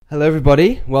Hello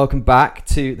everybody, welcome back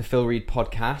to the Phil Reed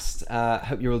podcast.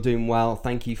 Hope you're all doing well.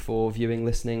 Thank you for viewing,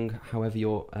 listening, however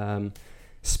you're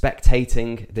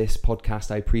spectating this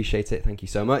podcast. I appreciate it. Thank you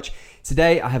so much.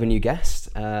 Today I have a new guest,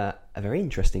 a very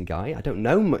interesting guy. I don't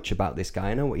know much about this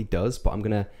guy. I know what he does, but I'm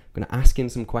gonna ask him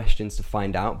some questions to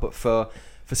find out. But for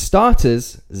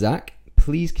starters, Zack,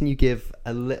 please can you give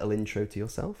a little intro to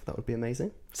yourself? That would be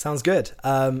amazing. Sounds good.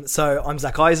 So I'm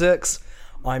Zack Isaacs.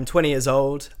 I'm 20 years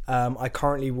old. I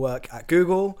currently work at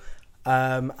Google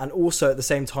and also at the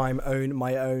same time own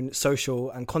my own social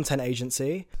and content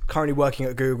agency. Currently working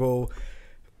at Google,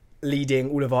 leading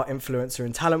all of our influencer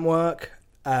and talent work,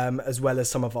 as well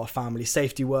as some of our family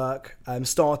safety work.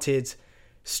 Started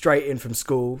straight in from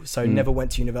school, so never went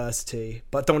to university,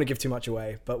 but don't want to give too much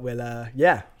away. But we'll,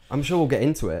 I'm sure we'll get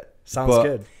into it. Sounds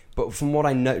good. But from what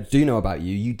I do know about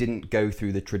you, you didn't go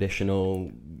through the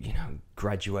traditional,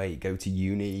 graduate, go to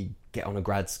uni, get on a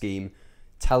grad scheme.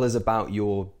 Tell us about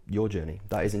your journey.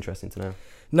 That is interesting to know.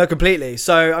 No, completely.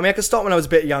 So, I could start when I was a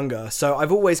bit younger. So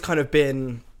I've always kind of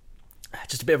been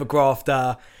just a bit of a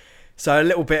grafter. So a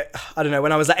little bit,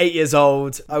 when I was like 8 years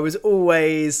old, I was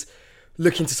always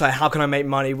looking to say, how can I make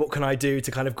money? What can I do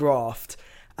to kind of graft?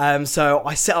 So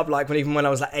I set up even when I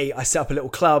was like 8, I set up a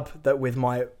little club that with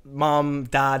my mum,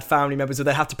 dad, family members, where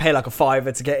they have to pay like a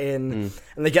 $5 to get in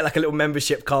and they get like a little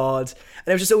membership card. And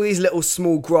it was just all these little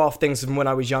small graft things from when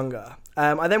I was younger.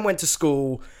 I then went to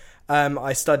school.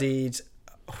 I studied,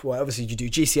 obviously you do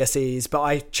GCSEs, but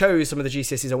I chose some of the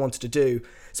GCSEs I wanted to do.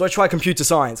 So I tried computer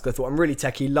science because I thought I'm really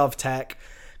techie, love tech,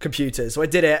 computers. So I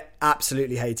did it,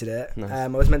 absolutely hated it. Nice. I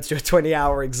was meant to do a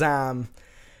 20-hour exam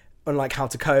on like how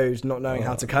to code, not knowing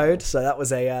how to code. So that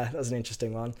was an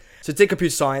interesting one. So I did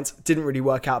computer science, didn't really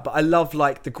work out, but I love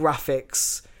like the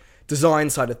graphics design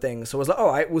side of things. So I was like,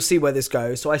 all right, we'll see where this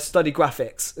goes. So I studied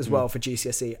graphics as well for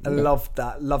GCSE and loved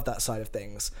that side of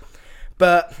things.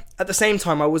 But at the same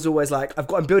time, I was always like,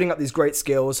 I'm building up these great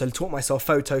skills. So I taught myself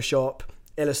Photoshop,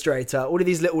 Illustrator, all of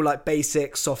these little like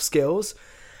basic soft skills,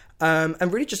 and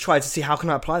really just tried to see how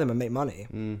can I apply them and make money.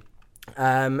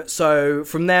 So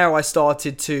from there I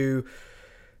started to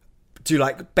do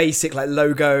like basic like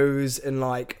logos and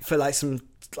like for like some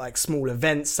like small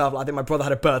events stuff. I think my brother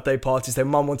had a birthday party, so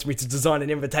mum wanted me to design an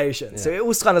invitation. So it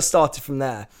all kind of started from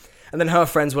there. And then her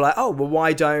friends were like, oh, well,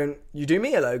 why don't you do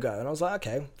me a logo? And I was like,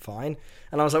 okay, fine.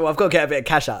 And I was like, well, I've got to get a bit of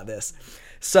cash out of this.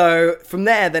 So from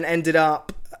there then ended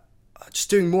up just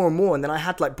doing more and more. And then I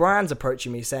had like brands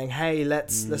approaching me saying, hey,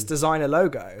 let's design a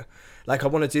logo. Like I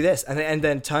want to do this. And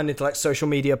then turned into like social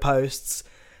media posts.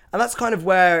 And that's kind of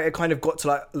where it kind of got to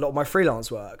like a lot of my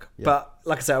freelance work. Yeah. But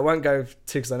like I said, I won't go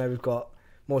to because I know we've got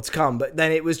more to come. But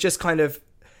then it was just kind of,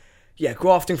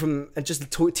 grafting from and just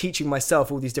teaching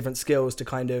myself all these different skills to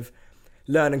kind of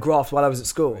learn and graft while I was at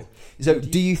school. So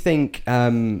do you think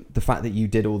the fact that you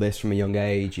did all this from a young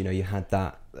age, you had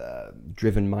that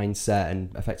driven mindset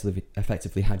and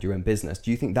effectively had your own business,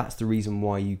 do you think that's the reason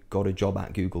why you got a job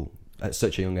at Google at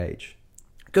such a young age?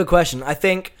 Good question. I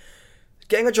think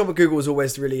getting a job at Google was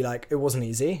always really it wasn't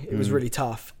easy. It was really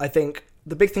tough. I think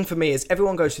the big thing for me is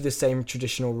everyone goes through the same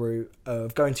traditional route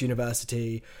of going to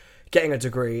university, getting a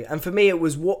degree. And for me, it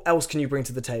was what else can you bring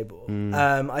to the table?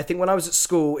 I think when I was at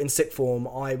school in sixth form,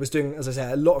 I was doing, as I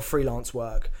say, a lot of freelance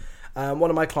work. One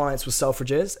of my clients was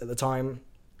Selfridges at the time,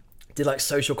 did like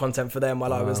social content for them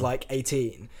while I was like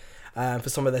 18. For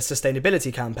some of their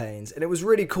sustainability campaigns. And it was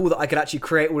really cool that I could actually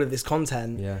create all of this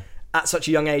content at such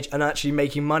a young age and actually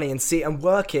making money and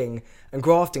working and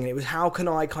grafting. And it was how can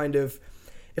I kind of,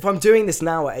 if I'm doing this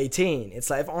now at 18, it's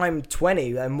like if I'm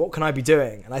 20, then what can I be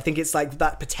doing? And I think it's like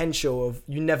that potential of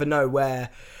you never know where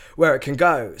it can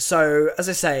go. So as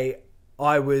I say,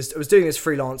 I was doing this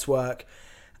freelance work.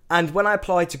 And when I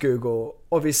applied to Google,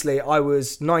 obviously I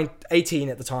was 18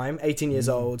 at the time, 18 years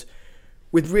old.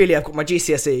 I've got my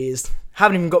GCSEs,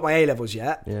 haven't even got my A-levels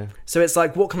yet. Yeah. So it's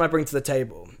like, what can I bring to the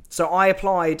table? So I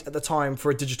applied at the time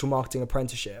for a digital marketing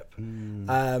apprenticeship,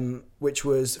 which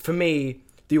was, for me,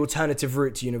 the alternative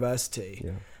route to university.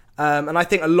 Yeah. And I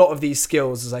think a lot of these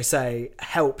skills, as I say,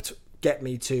 helped get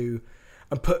me to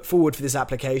and put forward for this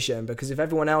application, because if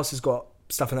everyone else has got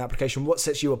stuff in the application, what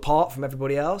sets you apart from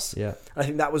everybody else? Yeah. And I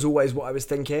think that was always what I was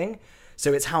thinking.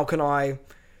 So it's how can I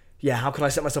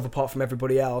set myself apart from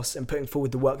everybody else and putting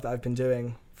forward the work that I've been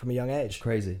doing from a young age.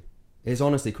 Crazy. It's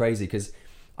honestly crazy because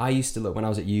I used to look, when I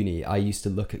was at uni, I used to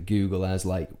look at Google as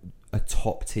like a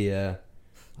top tier,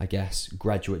 I guess,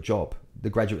 graduate job. The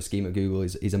graduate scheme at Google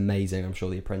is amazing. I'm sure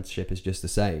the apprenticeship is just the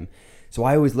same. So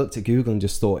I always looked at Google and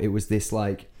just thought it was this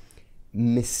like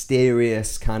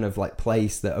mysterious kind of like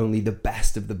place that only the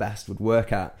best of the best would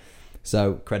work at.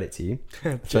 So credit to you,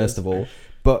 first of all.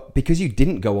 But because you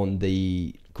didn't go on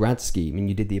the grad scheme and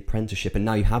you did the apprenticeship and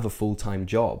now you have a full-time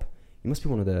job, you must be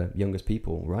one of the youngest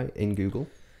people, right, in Google?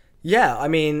 Yeah, I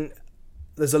mean,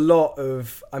 there's a lot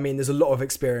of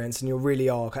experience, and you really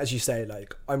are, as you say,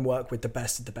 like, I work with the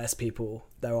best of the best people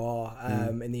there are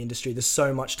in the industry. There's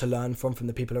so much to learn from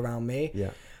the people around me.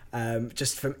 Yeah.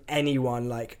 Just from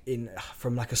anyone,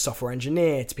 from a software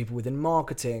engineer to people within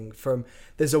marketing,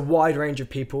 there's a wide range of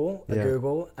people at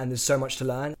Google, and there's so much to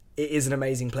learn. It is an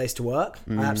amazing place to work.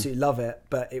 I absolutely love it,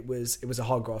 but it was a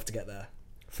hard graft to get there.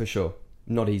 For sure.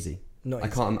 Not easy. Not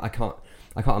easy.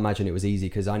 I can't imagine it was easy,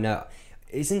 because I know,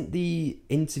 isn't the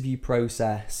interview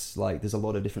process, like, there's a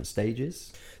lot of different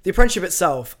stages? The apprenticeship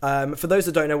itself, for those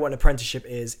that don't know what an apprenticeship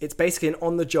is, it's basically an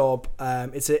on-the-job,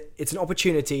 it's an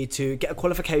opportunity to get a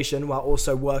qualification while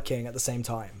also working at the same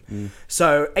time.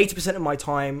 So 80% of my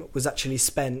time was actually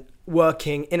spent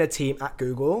working in a team at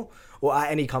Google or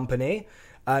at any company.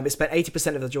 It's spent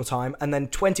 80% of your time, and then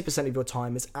 20% of your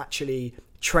time is actually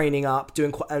training up,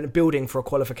 and building for a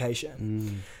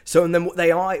qualification. So, and then what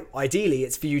they are, ideally,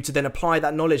 it's for you to then apply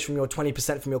that knowledge from your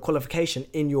 20% from your qualification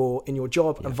in your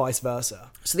job, and vice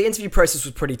versa. So the interview process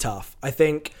was pretty tough. I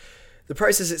think the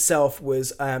process itself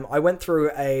was, I went through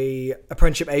a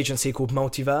apprenticeship agency called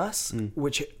Multiverse,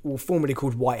 which was formerly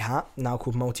called White Hat, now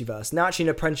called Multiverse. Now actually an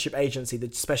apprenticeship agency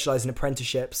that specialises in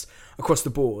apprenticeships across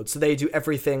the board. So they do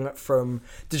everything from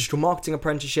digital marketing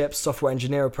apprenticeships, software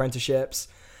engineer apprenticeships.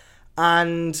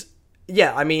 And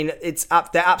yeah, I mean,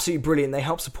 they're absolutely brilliant. They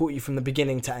help support you from the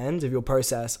beginning to end of your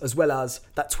process, as well as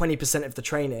that 20% of the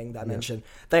training that I mentioned.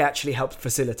 They actually help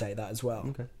facilitate that as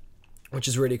well, which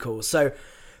is really cool. So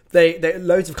they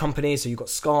loads of companies. So you've got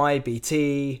Sky,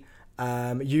 BT,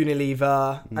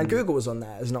 Unilever, and Google was on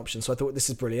there as an option. So I thought, this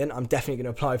is brilliant. I'm definitely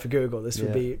going to apply for Google. This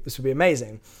would be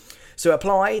amazing. So I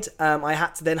applied. I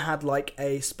had like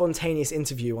a spontaneous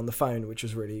interview on the phone, which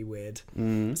was really weird.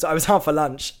 So I was out for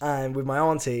lunch and with my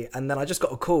auntie, and then I just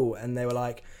got a call, and they were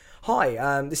like,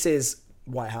 "Hi, this is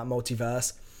White Hat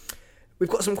Multiverse. We've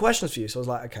got some questions for you." So I was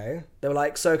like, "Okay." They were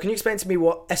like, "So can you explain to me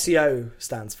what SEO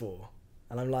stands for?"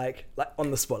 And I'm like on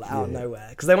the spot, out of nowhere,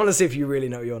 because they want to see if you really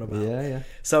know what you're on about. Yeah.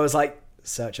 So I was like,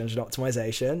 search engine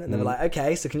optimization, and they were like,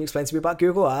 "Okay, so can you explain to me about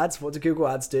Google Ads? What do Google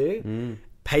Ads do?"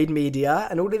 Paid media,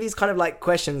 and all of these kind of like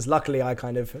questions. Luckily, I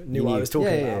kind of knew what I was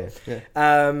talking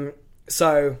about.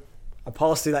 So I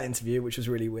passed through that interview, which was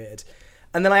really weird.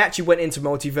 And then I actually went into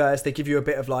Multiverse. They give you a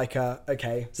bit of like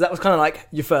okay. So that was kind of like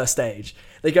your first stage.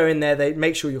 They go in there, they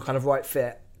make sure you're kind of right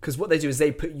fit. Because what they do is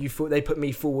they put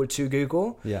me forward to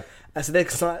Google. Yeah. So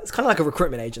it's kind of like a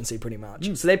recruitment agency, pretty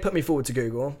much. So they put me forward to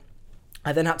Google.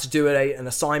 I then had to do an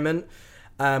assignment,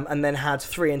 and then had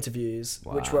 3 interviews,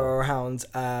 which were around.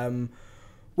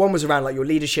 One was around like your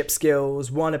leadership skills.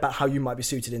 One about how you might be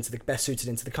best suited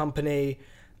into the company,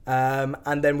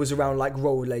 and then was around like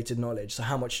role related knowledge. So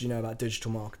how much do you know about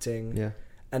digital marketing? Yeah.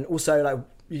 And also like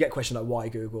you get questions like why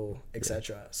Google,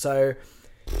 etc. So.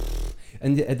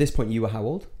 And at this point, you were how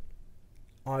old?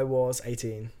 I was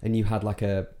 18. And you had like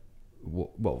a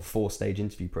 4-stage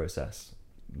interview process,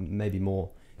 maybe more.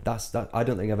 That I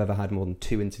don't think I've ever had more than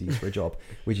 2 interviews for a job,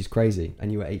 which is crazy.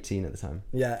 And you were 18 at the time.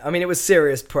 Yeah, I mean, it was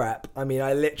serious prep. I mean,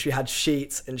 I literally had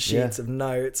sheets and sheets of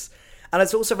notes. And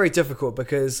it's also very difficult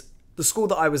because the school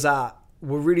that I was at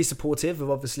were really supportive of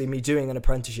obviously me doing an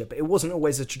apprenticeship, but it wasn't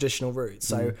always a traditional route.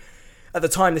 So at the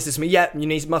time, this is me,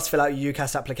 must fill out your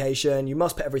UCAS application, you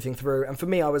must put everything through. And for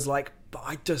me, I was like, but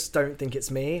I just don't think it's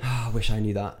me. I wish I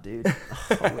knew that, dude.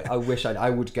 I wish I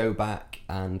would go back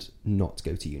and not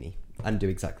go to uni and do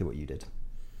exactly what you did.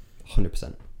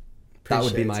 100%. That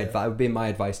would be my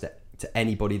advice to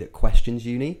anybody that questions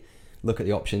uni. Look at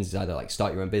the options, either like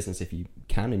start your own business if you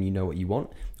can and you know what you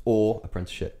want, or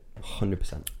apprenticeship.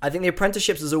 100%. I think the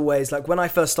apprenticeships is always like when I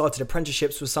first started,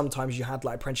 apprenticeships was sometimes you had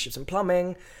like apprenticeships in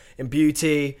plumbing, in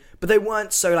beauty, but they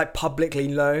weren't so like publicly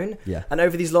known. Yeah. And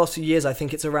over these last few years, I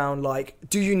think it's around like,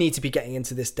 do you need to be getting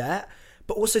into this debt?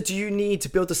 But also, do you need to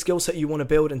build the skill set you want to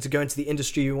build and to go into the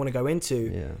industry you want to go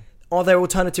into? Yeah. Are there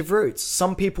alternative routes?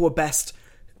 Some people are best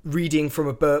reading from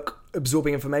a book,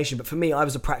 absorbing information. But for me, I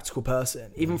was a practical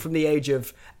person. Even from the age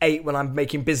of 8, when I'm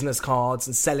making business cards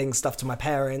and selling stuff to my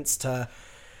parents, to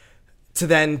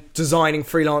then designing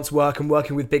freelance work and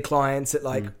working with big clients at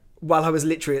like, while I was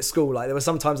literally at school, like there were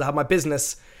sometimes I had my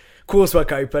business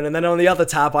coursework open, and then on the other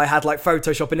tab, I had like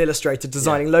Photoshop and Illustrator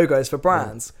designing logos for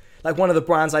brands. Like one of the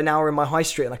brands I now are in my high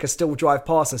street and I can still drive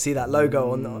past and see that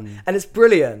logo and it's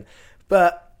brilliant.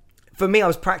 But for me, I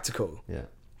was practical. Yeah.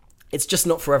 It's just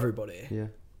not for everybody. Yeah.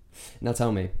 Now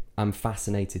tell me, I'm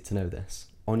fascinated to know this.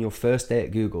 On your first day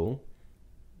at Google,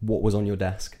 what was on your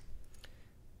desk?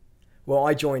 Well,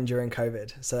 I joined during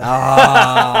COVID, so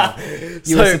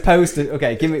you were supposed to.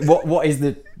 Okay, give me what is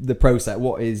the process?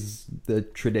 What is the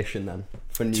tradition then?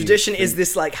 Tradition is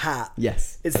this like hat.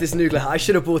 Yes, it's this nuclear hat. I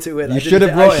should have brought it with. You should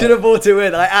have brought it. I should have brought it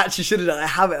with. I actually should have done. I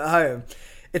have it at home.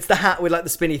 It's the hat with like the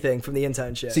spinny thing from the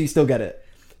internship. So you still get it.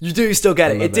 You do still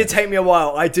get it. It did take me a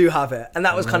while. I do have it, and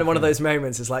that was kind of one of those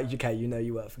moments. It's like, okay, you know,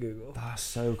 you work for Google. That's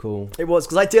so cool. It was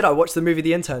because I watched the movie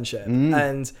The Internship,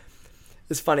 and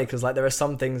it's funny because like there are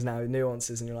some things now,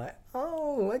 nuances, and you're like,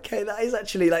 oh, okay, that is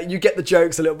actually like you get the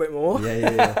jokes a little bit more.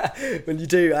 Yeah. When you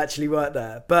do actually work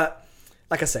there. But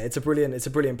like I say, it's a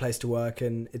brilliant place to work,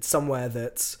 and it's somewhere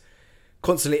that's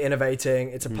constantly innovating.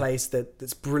 It's a place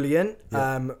that's brilliant,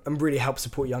 and really helps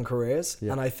support young careers.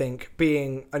 And I think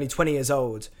being only 20 years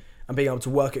old and being able to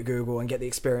work at Google and get the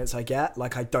experience I get,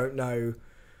 like I don't know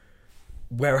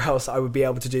where else I would be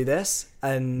able to do this.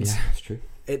 And yeah, it's true.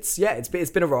 It's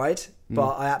been a ride,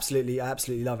 but I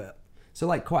absolutely love it. So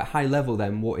like quite high level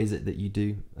then, what is it that you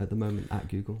do at the moment at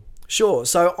Google? Sure.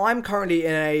 So I'm currently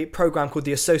in a program called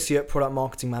the Associate Product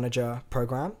Marketing Manager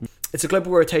program. It's a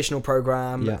global rotational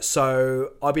program.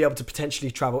 So I'll be able to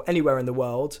potentially travel anywhere in the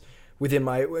world within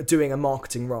doing a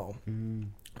marketing role.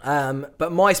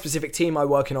 But my specific team, I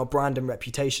work in our brand and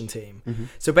reputation team.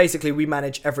 So basically we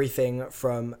manage everything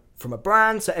from a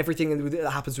brand, so everything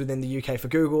that happens within the UK for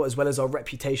Google, as well as our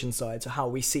reputation side, so how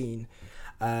we're seen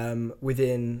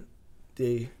within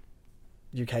the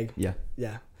UK.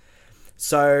 Yeah.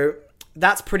 So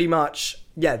that's pretty much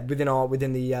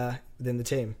within the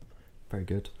team. Very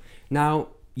good. Now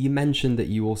you mentioned that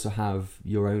you also have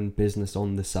your own business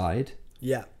on the side.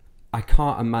 Yeah. I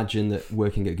can't imagine that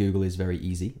working at Google is very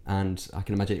easy, and I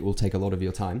can imagine it will take a lot of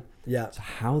your time. Yeah. So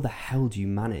how the hell do you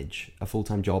manage a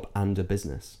full-time job and a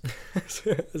business?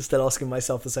 Still asking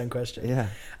myself the same question.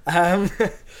 Yeah.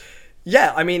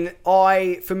 Yeah, I mean,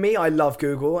 I love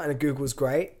Google, and Google's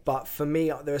great, but for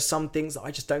me, there are some things that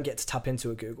I just don't get to tap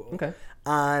into at Google. Okay.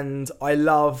 And I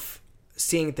love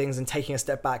seeing things and taking a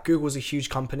step back. Google's a huge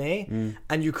company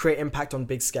and you create impact on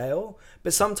big scale,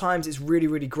 but sometimes it's really,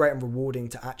 really great and rewarding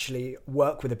to actually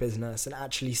work with a business and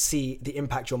actually see the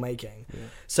impact you're making.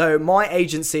 So my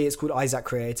agency is called Zack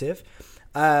Creative,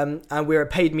 and we're a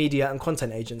paid media and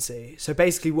content agency. So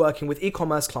basically working with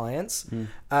e-commerce clients,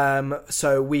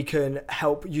 so we can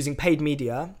help using paid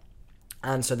media,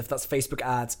 and so if that's Facebook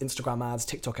ads, Instagram ads,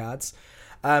 TikTok ads,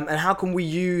 and how can we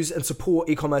use and support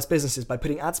e-commerce businesses by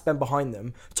putting ad spend behind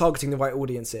them, targeting the right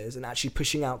audiences, and actually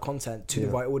pushing out content to the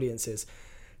right audiences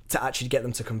to actually get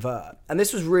them to convert. And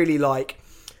this was really like,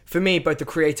 for me, both the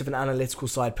creative and analytical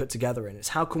side put together in. It's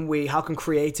how can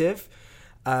creative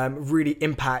really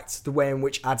impact the way in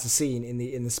which ads are seen in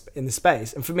the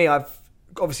space. And for me, I've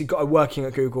obviously got working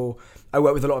at Google. I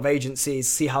work with a lot of agencies,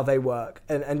 see how they work,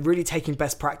 and really taking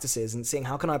best practices and seeing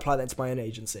how can I apply that to my own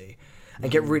agency and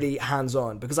get really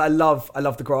hands-on, because I love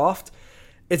the graft.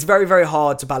 It's very, very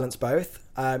hard to balance both.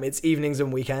 It's evenings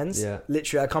and weekends.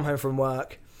 Literally, I come home from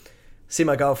work, see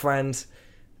my girlfriend,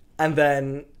 and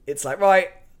then it's like, right,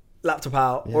 laptop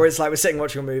out. Or it's like we're sitting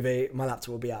watching a movie, my laptop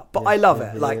will be out. But I love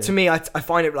it. To me, I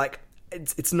find it like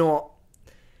it's not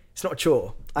a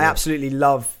chore. I absolutely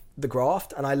love the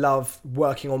graft, and I love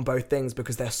working on both things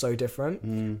because they're so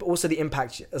different. But also the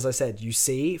impact, as I said, you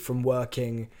see from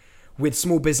working with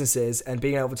small businesses and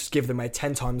being able to just give them a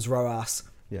 10 times ROAS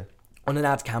on an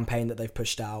ad campaign that they've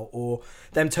pushed out, or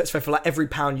them for like every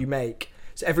pound you make,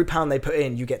 so every pound they put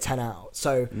in, you get 10 out.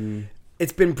 So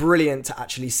it's been brilliant to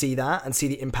actually see that and see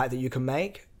the impact that you can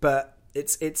make. But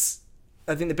it's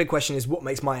I think the big question is what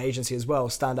makes my agency as well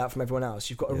stand out from everyone else.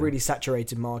 You've got a really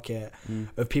saturated market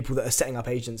of people that are setting up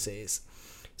agencies.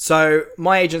 So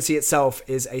my agency itself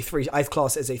is I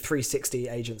class it as a 360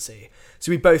 agency.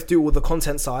 So we both do all the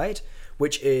content side,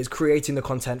 which is creating the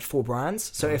content for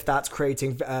brands. So if that's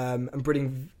creating and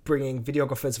bringing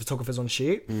videographers, photographers on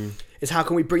shoot, is how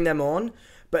can we bring them on,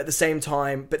 but at the same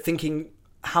time, thinking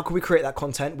how can we create that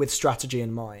content with strategy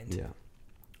in mind?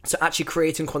 So actually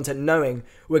creating content knowing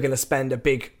we're going to spend a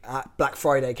big Black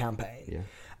Friday campaign.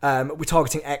 We're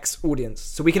targeting X audience.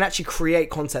 So we can actually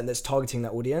create content that's targeting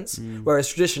that audience. Whereas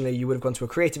traditionally you would have gone to a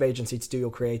creative agency to do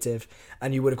your creative,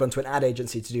 and you would have gone to an ad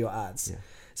agency to do your ads.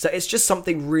 So it's just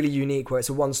something really unique where it's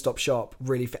a one-stop shop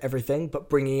really for everything, but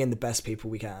bringing in the best people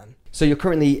we can. So you're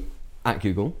currently at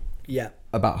Google.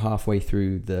 About halfway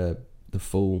through the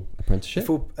full apprenticeship.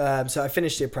 So I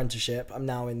finished the apprenticeship. I'm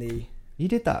now in the... You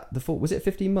did that? Was it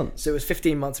 15 months? So it was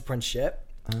 15 months apprenticeship.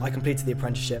 I completed the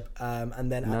apprenticeship,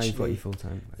 and then now you've got your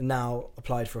full-time. Now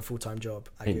applied for a full-time job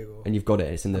at Google. And you've got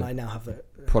it. It's in the... And I now have the...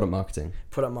 Product marketing.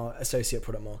 Associate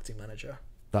Product Marketing Manager.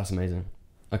 That's amazing.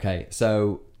 Okay,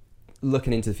 so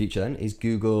looking into the future then, is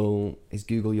Google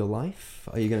your life?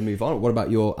 Are you going to move on? What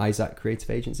about your Zack creative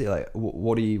agency? Like,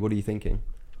 what are you thinking?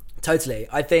 Totally.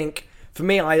 I think for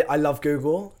me, I love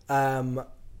Google,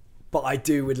 but I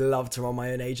would love to run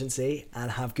my own agency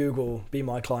and have Google be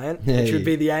my client, which would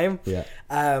be the aim. Yeah.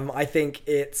 I think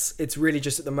it's really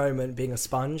just at the moment being a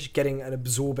sponge, getting and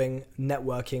absorbing,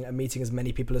 networking and meeting as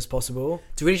many people as possible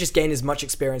to really just gain as much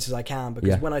experience as I can.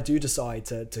 Because when I do decide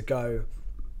to go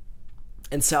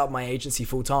and set up my agency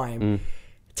full time,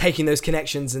 taking those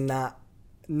connections and that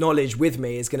knowledge with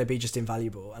me is going to be just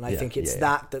invaluable. And I think it's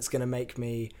that's going to make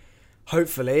me,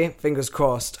 hopefully, fingers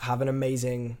crossed, have an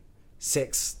amazing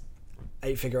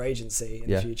 6-8-figure agency in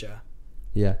the future.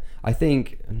 Yeah, I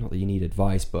think, not that you need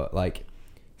advice, but like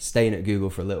staying at Google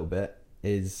for a little bit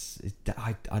is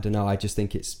I don't know, I just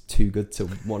think it's too good to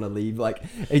want to leave. Like,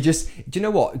 it just, do you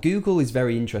know what? Google is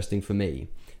very interesting for me.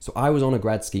 So I was on a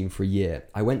grad scheme for a year.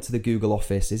 I went to the Google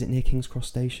office. Is it near King's Cross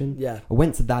Station? Yeah. I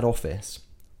went to that office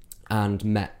and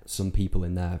met some people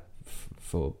in there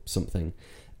for something.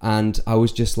 And I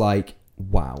was just like,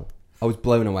 wow. I was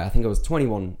blown away. I think I was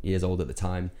 21 years old at the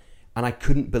time. And I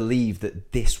couldn't believe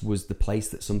that this was the place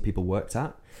that some people worked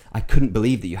at. I couldn't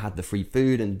believe that you had the free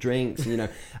food and drinks, and, you know,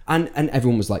 and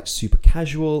everyone was like super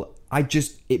casual.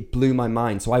 It blew my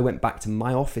mind. So I went back to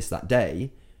my office that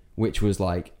day, which was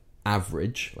like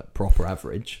average, like proper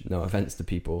average. No offense to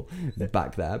people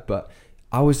back there, but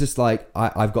I was just like,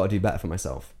 I've got to do better for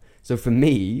myself. So for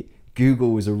me,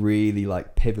 Google was a really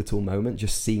like pivotal moment,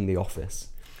 just seeing the office.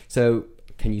 So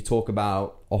can you talk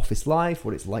about office life,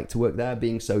 what it's like to work there,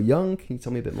 being so young? Can you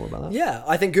tell me a bit more about that? Yeah,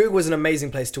 I think Google is an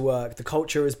amazing place to work. The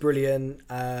culture is brilliant.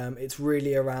 It's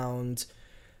really around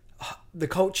the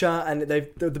culture, and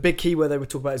the big keyword they would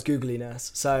talk about is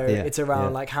Googleyness. So it's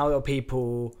around like how are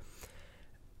people.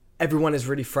 Everyone is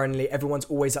really friendly. Everyone's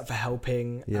always up for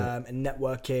helping and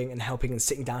networking and helping and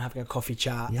sitting down, having a coffee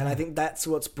chat. Yeah. And I think that's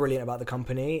what's brilliant about the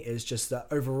company, is just that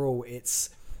overall it's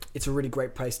a really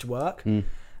great place to work.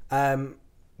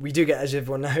 We do get, as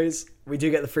everyone knows, we do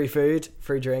get the free food,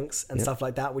 free drinks and stuff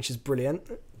like that, which is brilliant.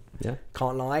 Yeah.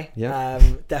 Can't lie. Yeah.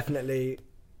 Definitely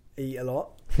eat a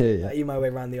lot. I eat my way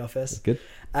around the office. That's good.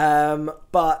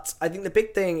 But I think the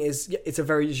big thing is it's a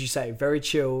very, as you say, very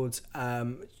chilled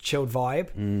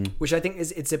vibe, which I think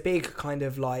it's a big kind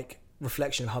of like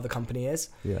reflection of how the company is.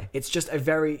 Yeah. It's just a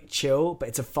very chill, but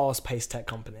it's a fast-paced tech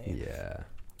company. Yeah.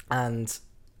 And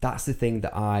that's the thing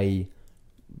that I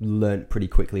learned pretty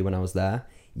quickly when I was there.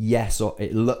 Yes,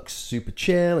 it looks super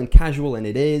chill and casual, and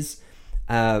it is.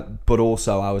 But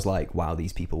also I was like, wow,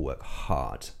 these people work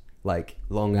hard. Like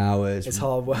long hours. It's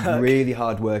hard work. Really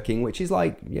hard working, which is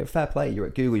like, fair play. You're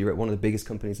at Google, you're at one of the biggest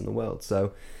companies in the world.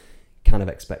 So kind of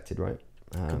expected, right?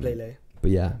 Completely.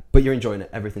 But you're enjoying it.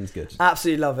 Everything's good.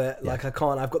 Absolutely love it. Yeah. Like I've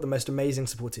got the most amazing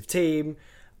supportive team.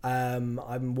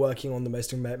 I'm working on the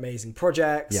most amazing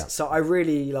projects. Yeah. So I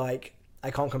really I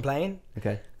can't complain.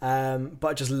 Okay. But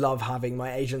I just love having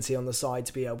my agency on the side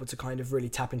to be able to kind of really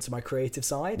tap into my creative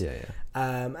side.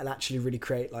 And actually really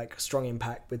create like strong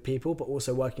impact with people, but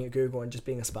also working at Google and just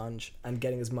being a sponge and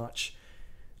getting as much.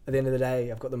 At the end of the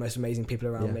day, I've got the most amazing people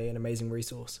around me, an amazing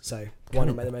resource. So why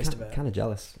not make the most of it? Kind of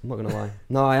jealous. I'm not going to lie.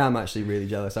 No, I am actually really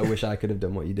jealous. I wish I could have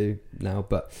done what you do now.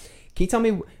 But can you tell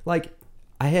me, like,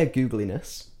 I hear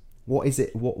Googleyness. What is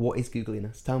it? What is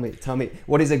Googleyness? Tell me.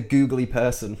 What is a googly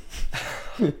person?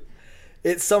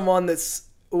 It's someone that's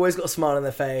always got a smile on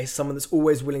their face, someone that's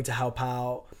always willing to help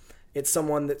out. It's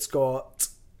someone that's got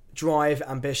drive,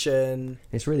 ambition.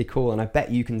 It's really cool, and I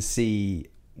bet you can see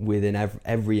within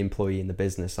every employee in the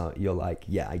business, you're like,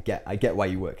 yeah, I get why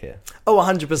you work here. Oh,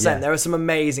 100%. Yeah. There are some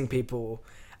amazing people,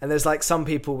 and there's like some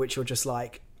people which you're just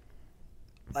like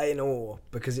in awe,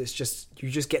 because it's just, you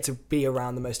just get to be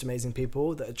around the most amazing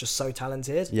people that are just so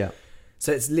talented. Yeah.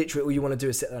 So it's literally all you want to do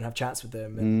is sit there and have chats with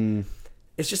them. And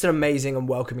it's just an amazing and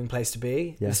welcoming place to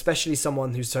be, especially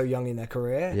someone who's so young in their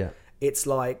career. Yeah. It's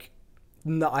like,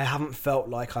 no, I haven't felt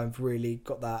like I've really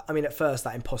got that. I mean, at first,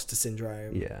 that imposter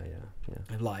syndrome. Yeah.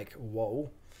 Like,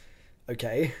 whoa,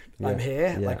 okay, I'm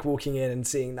here. Yeah. Like walking in and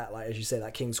seeing that, like, as you say,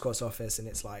 that King's Cross office, and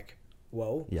it's like,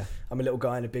 whoa, I'm a little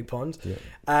guy in a big pond.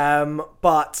 Yeah.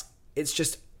 But it's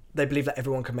just, they believe that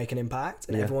everyone can make an impact,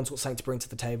 and everyone's got something to bring to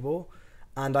the table.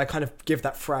 And I kind of give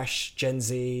that fresh Gen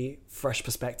Z, fresh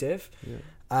perspective,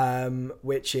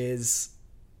 which is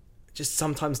just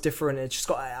sometimes different. It's just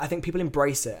got, I think people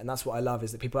embrace it, and that's what I love,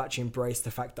 is that people actually embrace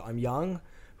the fact that I'm young,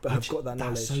 but have got that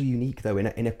knowledge. That's so unique though,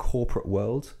 in a corporate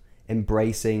world,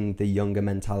 embracing the younger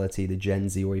mentality, the Gen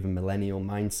Z or even millennial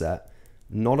mindset.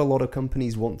 Not a lot of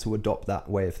companies want to adopt that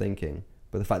way of thinking,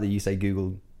 but the fact that you say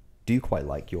Google do quite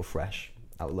like your fresh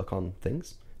outlook on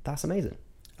things, that's amazing.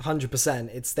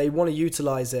 100%. It's they want to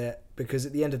utilize it because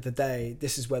at the end of the day,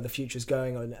 this is where the future is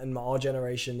going on, and our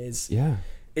generation is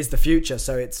the future.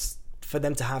 So it's for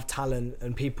them to have talent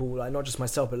and people like not just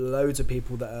myself, but loads of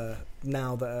people that are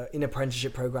in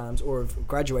apprenticeship programs or have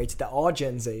graduated that are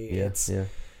Gen Z.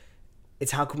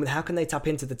 It's how can they tap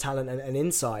into the talent and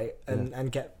insight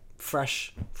and get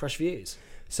fresh views.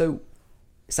 So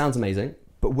it sounds amazing.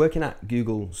 But working at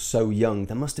Google so young,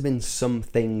 there must have been some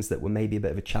things that were maybe a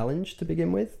bit of a challenge to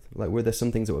begin with. Like, were there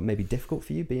some things that were maybe difficult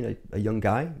for you being a young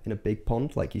guy in a big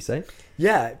pond, like you say?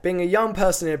 Yeah, being a young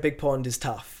person in a big pond is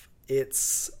tough.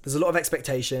 There's a lot of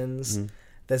expectations.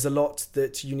 There's a lot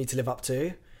that you need to live up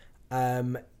to.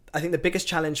 I think the biggest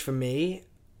challenge for me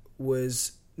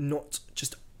was not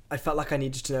just... I felt like I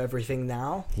needed to know everything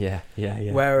now. Yeah.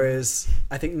 Whereas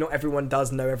I think not everyone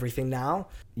does know everything now.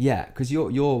 Yeah, because you're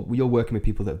working with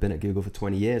people that have been at Google for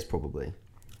 20 years probably,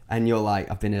 and you're like,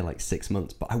 I've been here like 6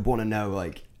 months, but I want to know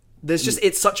like.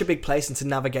 It's such a big place, and to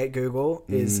navigate Google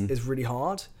is really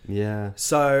hard. Yeah.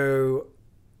 So,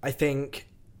 I think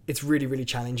it's really, really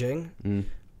challenging.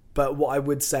 But what I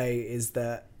would say is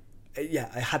that,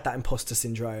 I had that imposter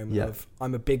syndrome of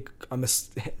I'm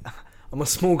a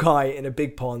small guy in a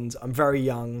big pond. I'm very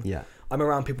young. Yeah. I'm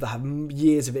around people that have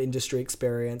years of industry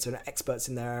experience and are experts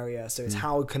in their area. So it's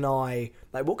what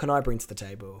can I bring to the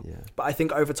table? Yeah. But I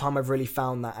think over time I've really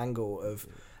found that angle of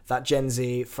that Gen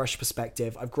Z, fresh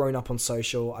perspective. I've grown up on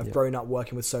social. I've grown up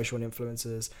working with social and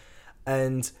influencers.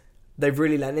 And they've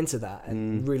really lent into that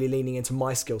and really leaning into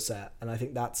my skill set. And I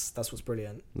think that's what's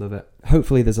brilliant. Love it.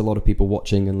 Hopefully there's a lot of people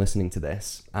watching and listening to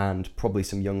this, and probably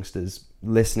some youngsters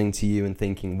listening to you and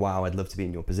thinking, wow, I'd love to be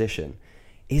in your position.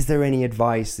 Is there any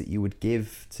advice that you would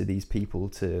give to these people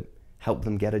to help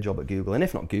them get a job at Google? And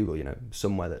if not Google,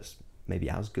 somewhere that's maybe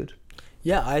as good?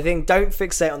 Yeah, I think don't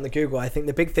fixate on the Google. I think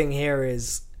the big thing here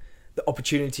is the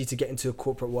opportunity to get into a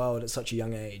corporate world at such a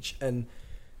young age. And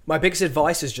my biggest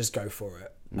advice is just go for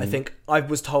it. I think I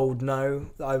was told no.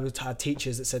 I had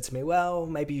teachers that said to me, well,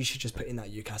 maybe you should just put in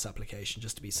that UCAS application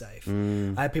just to be safe.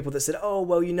 I had people that said, oh,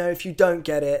 well, if you don't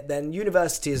get it, then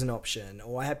university is an option.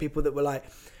 Or I had people that were like,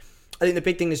 I think the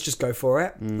big thing is just go for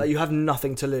it. Like, you have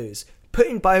nothing to lose.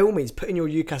 By all means, put in your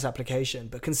UCAS application,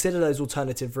 but consider those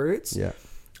alternative routes. Yeah.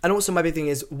 And also my big thing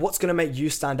is what's going to make you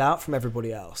stand out from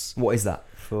everybody else. What is that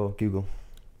for Google?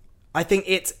 I think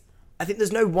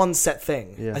there's no one set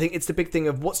thing. Yeah. I think it's the big thing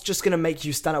of what's just going to make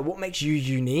you stand out, what makes you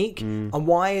unique, and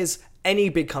why is any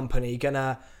big company going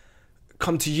to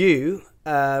come to you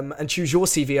and choose your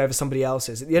CV over somebody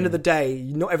else's. At the end of the day,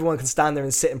 not everyone can stand there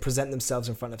and sit and present themselves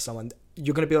in front of someone.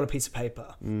 You're going to be on a piece of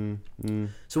paper.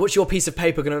 So what's your piece of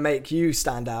paper going to make you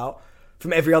stand out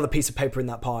from every other piece of paper in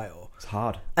that pile? It's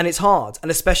hard. And it's hard, and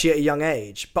especially at a young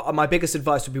age. But my biggest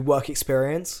advice would be work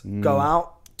experience. Go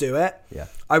out, do it. Yeah.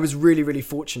 I was really, really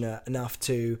fortunate enough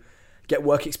to get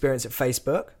work experience at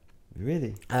Facebook.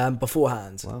 Really?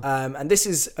 Beforehand. Wow. And this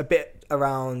is a bit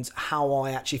around how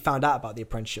I actually found out about the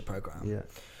apprenticeship program. Yeah.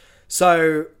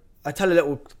 So I tell a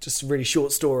little, just really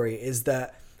short story, is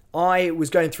that I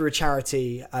was going through a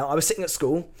charity. I was sitting at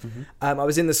school. I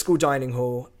was in the school dining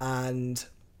hall, and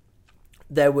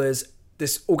there was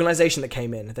this organisation that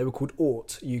came in. They were called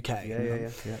ORT UK. Yeah.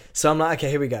 So I'm like, okay,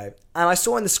 here we go. And I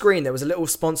saw on the screen there was a little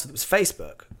sponsor that was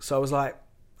Facebook. So I was like,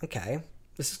 okay,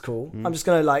 this is cool. I'm just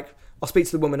going to I'll speak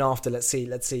to the woman after. Let's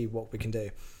see what we can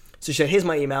do. So she said, here's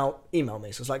my email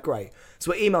me. So I was like, great.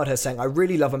 So I emailed her saying, I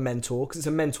really love a mentor, because it's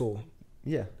a mentor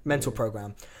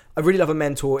program. I really love a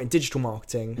mentor in digital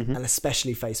marketing and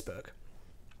especially Facebook.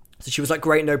 So she was like,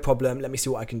 great, no problem. Let me see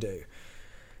what I can do.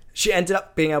 She ended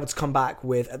up being able to come back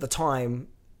with, at the time,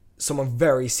 someone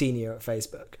very senior at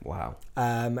Facebook. Wow.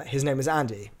 His name was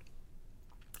Andy.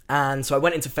 And so I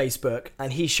went into Facebook,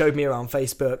 and he showed me around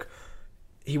Facebook.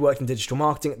 He worked in digital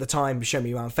marketing at the time. He showed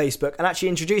me around Facebook and actually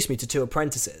introduced me to 2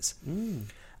 apprentices.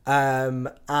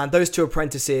 And those 2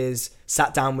 apprentices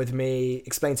sat down with me,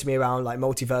 explained to me around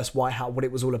multiverse, Whiteout, what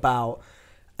it was all about.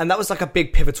 And that was a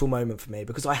big pivotal moment for me,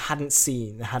 because I hadn't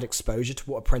had exposure to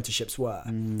what apprenticeships were.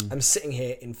 I'm sitting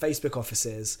here in Facebook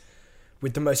offices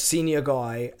with the most senior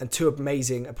guy and 2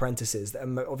 amazing apprentices that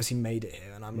obviously made it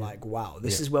here. And I'm like, wow,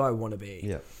 this is where I want to be.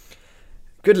 Yeah.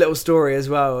 Good little story as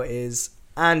well is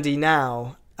Andy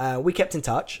now, we kept in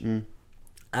touch.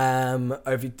 While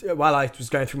I was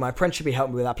going through my apprenticeship, he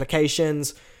helped me with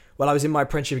applications. While I was in my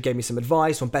apprenticeship, he gave me some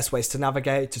advice on best ways to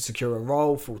navigate, to secure a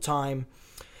role full time.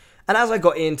 And as I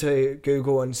got into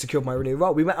Google and secured my new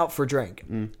role, we went out for a drink.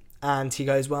 And he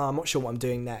goes, well, I'm not sure what I'm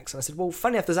doing next. And I said, well,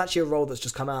 funny enough, there's actually a role that's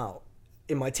just come out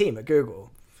in my team at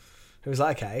Google. He was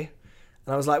like, okay.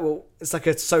 And I was like, well, it's like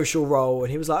a social role.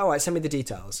 And he was like, all right, send me the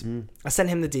details. I sent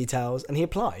him the details, and he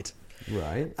applied.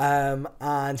 Right.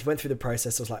 And he went through the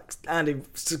process. I was like, Andy,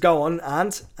 go on,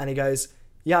 and he goes,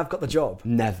 yeah, I've got the job.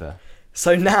 Never.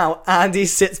 So now Andy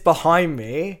sits behind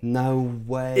me. No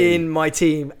way. In my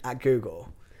team at Google.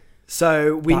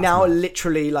 So we That's now nice.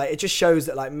 literally, like, it just shows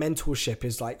that like mentorship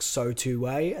is like so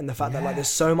two-way, and the fact that like there's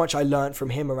so much I learned from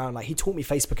him around, like, he taught me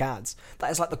Facebook ads.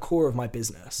 That is like the core of my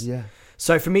business. Yeah.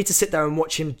 So for me to sit there and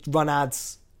watch him run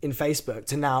ads in Facebook,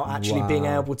 to now actually being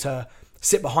able to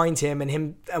sit behind him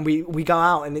and we go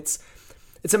out, and it's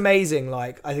amazing.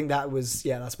 Like, I think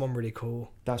that's one really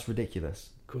cool. That's ridiculous.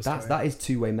 Cool That is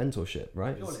two-way mentorship,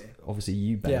 right? Surely. Obviously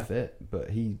you benefit, but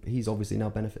he's obviously now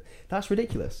benefit. That's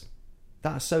ridiculous.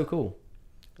 That's so cool.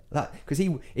 That because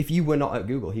if you were not at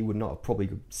Google, he would not have probably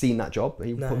seen that job.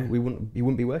 He wouldn't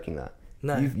be working there.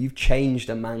 No. You've changed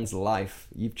a man's life.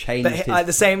 You've changed. But at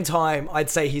the same time, I'd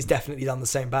say he's definitely done the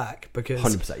same back, because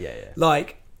 100%, yeah.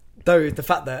 Like, though the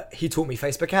fact that he taught me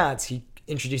Facebook ads, he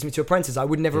introduced me to apprentices. I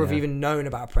would never have even known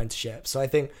about apprenticeships. So I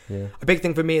think a big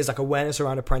thing for me is like awareness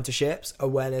around apprenticeships,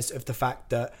 awareness of the fact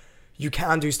that you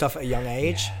can do stuff at a young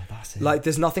age. Yeah, that's it. Like,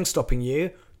 there's nothing stopping you.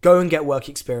 Go and get work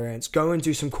experience. Go and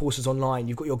do some courses online.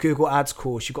 You've got your Google Ads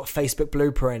course. You've got Facebook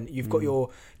Blueprint. You've got your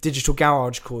Digital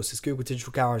Garage courses. Google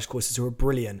Digital Garage courses are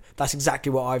brilliant. That's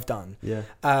exactly what I've done. Yeah.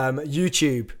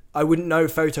 YouTube. I wouldn't know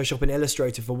Photoshop and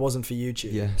Illustrator if it wasn't for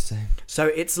YouTube. Yeah, same. So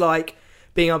it's like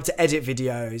being able to edit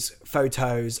videos,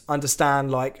 photos, understand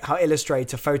like how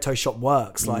Illustrator, Photoshop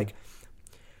works. Like,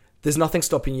 there's nothing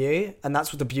stopping you. And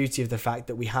that's what the beauty of the fact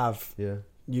that we have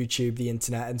YouTube, the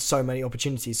internet, and so many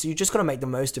opportunities. So you just got to make the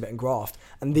most of it and graft.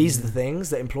 And these are the things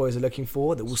that employers are looking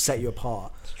for that will set you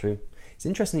apart. It's true. It's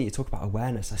interesting that you talk about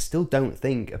awareness. I still don't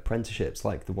think apprenticeships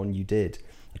like the one you did,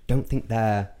 I don't think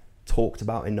they're talked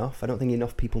about enough. I don't think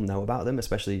enough people know about them,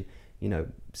 especially,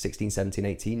 16, 17,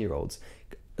 18-year-olds.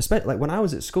 Especially, like, when I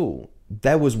was at school,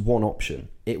 there was one option.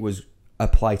 It was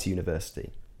apply to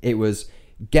university. It was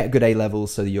get good A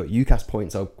levels so that your UCAS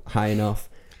points are high enough,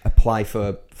 apply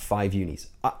for 5 unis.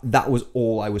 That was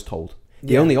all I was told.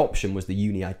 The only option was the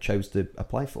uni I chose to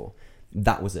apply for.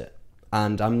 That was it.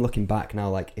 And I'm looking back now,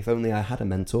 like, if only I had a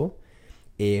mentor,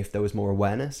 if there was more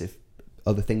awareness, if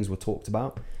other things were talked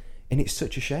about. And it's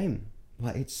such a shame.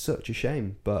 Like, it's such a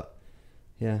shame. But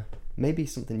yeah, maybe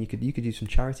something you could do some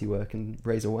charity work and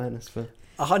raise awareness for.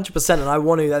 100%, and I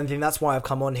want to. I think that's why I've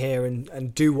come on here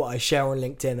and do what I share on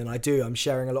LinkedIn, and I'm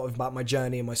sharing a lot about my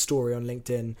journey and my story on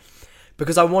LinkedIn,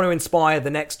 because I want to inspire the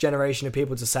next generation of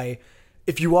people to say,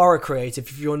 if you are a creative,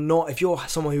 if you're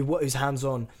someone who's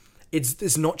hands-on,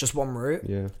 it's not just one route,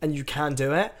 and you can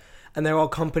do it. And there are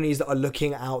companies that are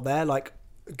looking out there. Like,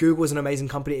 Google is an amazing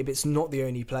company, but it's not the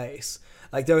only place.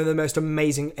 Like, there are the most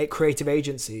amazing creative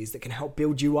agencies that can help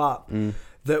build you up,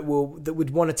 that would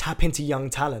want to tap into young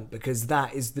talent, because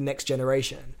that is the next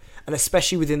generation. And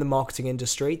especially within the marketing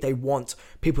industry, they want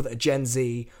people that are Gen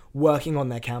Z working on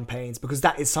their campaigns, because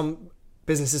that is some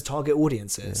businesses' target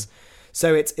audiences.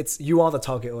 So it's you are the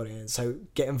target audience. So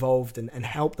get involved and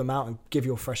help them out and give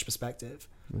your fresh perspective.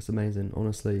 That's amazing.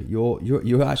 Honestly,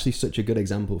 you're actually such a good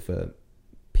example for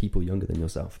people younger than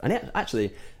yourself. And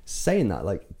actually, saying that,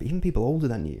 like, even people older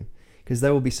than you, because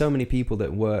there will be so many people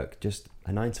that work just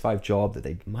a 9-to-5 job that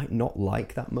they might not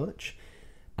like that much,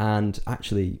 and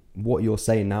actually what you're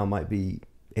saying now might be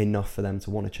enough for them to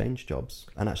want to change jobs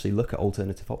and actually look at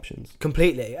alternative options.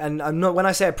 Completely. And I'm not, when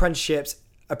I say apprenticeships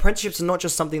are not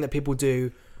just something that people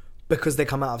do because they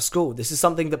come out of school. This is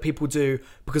something that people do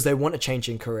because they want a change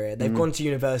in career. They've gone to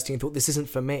university and thought, this isn't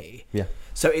for me. Yeah.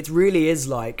 So it really is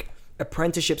like,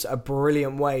 apprenticeships are a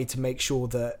brilliant way to make sure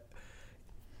that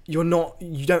you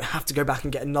don't have to go back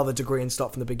and get another degree and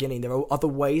start from the beginning. There are other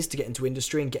ways to get into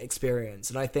industry and get experience.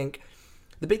 And I think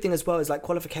the big thing as well is, like,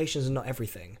 qualifications are not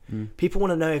everything. People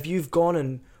want to know if you've gone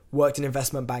and worked in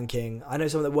investment banking. I know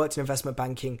someone that worked in investment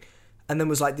banking and then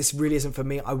was like, this really isn't for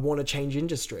me. I want to change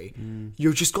industry.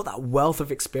 You've just got that wealth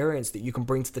of experience that you can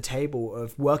bring to the table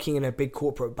of working in a big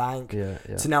corporate bank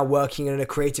to now working in a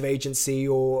creative agency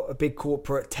or a big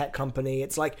corporate tech company.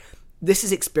 It's like, this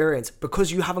is experience.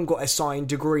 Because you haven't got a signed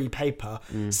degree paper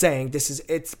saying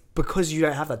it's because you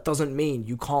don't have that doesn't mean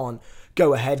you can't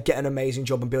go ahead, get an amazing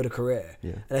job and build a career.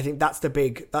 And I think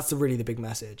that's really the big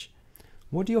message.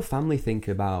 What do your family think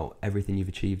about everything you've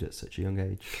achieved at such a young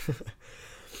age?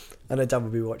 I know Dad will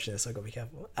be watching this, so I've got to be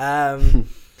careful. I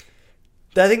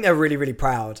think they're really, really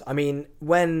proud. I mean,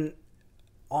 when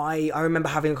I remember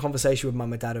having a conversation with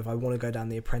Mum and Dad if I want to go down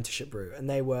the apprenticeship route, and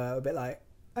they were a bit like,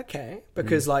 okay,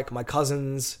 because like my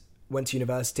cousins went to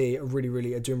university, are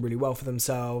doing really well for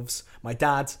themselves. My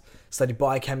dad studied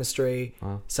biochemistry,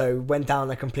 so went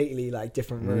down a completely like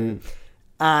different route.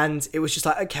 And it was just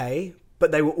like, okay,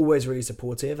 but they were always really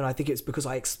supportive. And I think it's because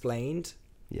I explained.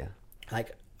 Yeah.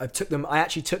 Like I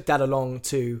actually took Dad along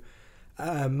to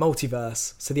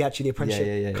Multiverse, so the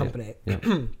apprenticeship company.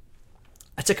 Yeah.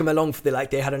 I took him along for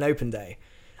they had an open day,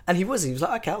 and he was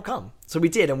like, okay, I'll come. So we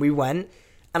did, and we went,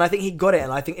 and I think he got it.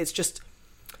 And I think it's just,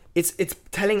 it's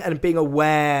telling and being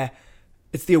aware.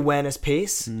 It's the awareness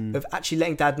piece of actually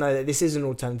letting Dad know that this is an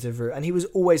alternative route. And he was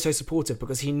always so supportive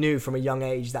because he knew from a young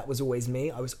age that was always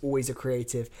me. I was always a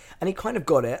creative. And he kind of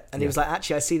got it. And he was like,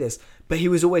 actually, I see this. But he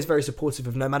was always very supportive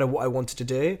of no matter what I wanted to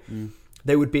do,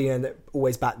 they would be and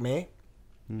always back me.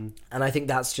 And I think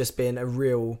that's just been a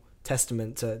real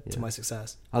testament to my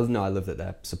success. I love that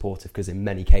they're supportive, because in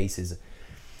many cases,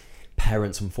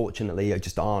 parents unfortunately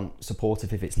just aren't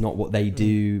supportive if it's not what they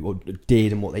do or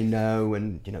did and what they know,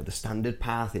 and the standard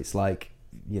path. It's like,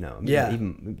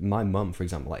 even my mum, for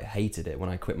example, like hated it when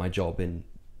I quit my job in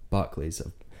Barclays.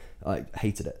 I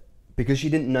hated it because she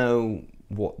didn't know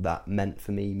what that meant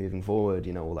for me moving forward,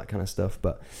 all that kind of stuff.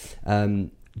 But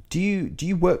do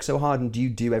you work so hard, and do you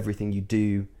do everything you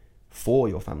do for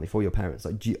your family, for your parents?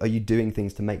 Like, are you doing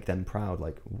things to make them proud?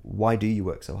 Like, why do you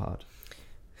work so hard?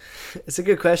 It's a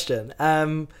good question.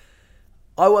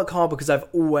 I work hard because I've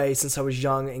always, since I was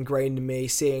young, ingrained in me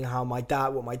seeing how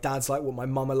what my dad's like, what my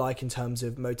mum are like in terms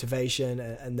of motivation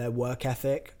and their work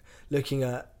ethic, looking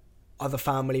at other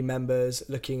family members,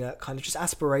 looking at kind of just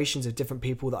aspirations of different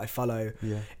people that I follow.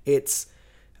 Yeah.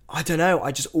 I don't know,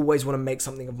 I just always want to make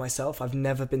something of myself. I've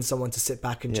never been someone to sit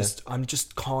back and I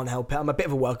just can't help it. I'm a bit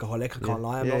of a workaholic, I can't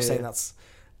lie. I'm not saying that's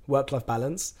work-life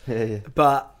balance.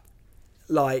 But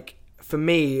like, for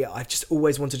me, I've just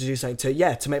always wanted to do something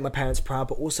to make my parents proud,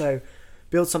 but also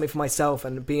build something for myself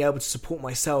and being able to support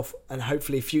myself and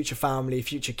hopefully future family,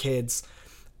 future kids,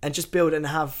 and just build and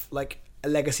have like a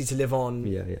legacy to live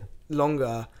on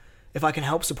longer. If I can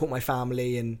help support my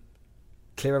family and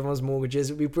clear everyone's mortgages,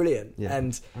 it would be brilliant.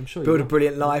 And I'm sure build a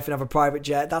brilliant life and have a private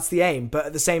jet. That's the aim. But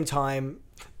at the same time,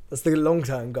 that's the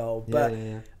long-term goal. But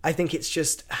I think it's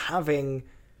just having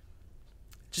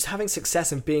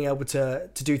success and being able to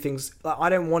do things. Like, I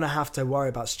don't want to have to worry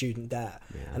about student debt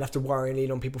and have to worry and lean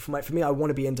on people. For me, I want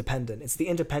to be independent. It's the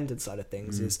independent side of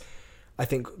things is, I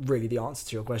think, really the answer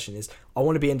to your question is, I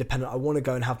want to be independent. I want to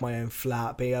go and have my own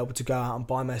flat, be able to go out and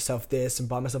buy myself this and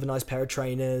buy myself a nice pair of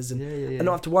trainers and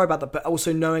not have to worry about that. But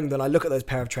also knowing that I look at those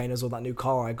pair of trainers or that new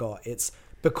car I got, it's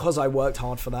because I worked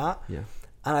hard for that. Yeah.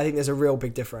 And I think there's a real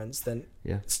big difference. Then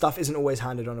stuff isn't always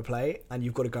handed on a plate and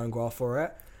you've got to go and graft for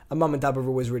it. And mum and dad were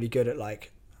always really good at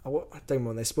like, I don't know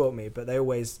when they spoilt me, but they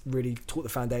always really taught the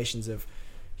foundations of,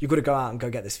 you've got to go out and go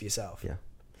get this for yourself. Yeah.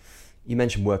 You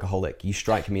mentioned workaholic. You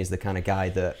strike me as the kind of guy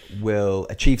that will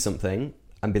achieve something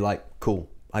and be like, cool,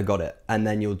 I got it. And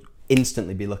then you'll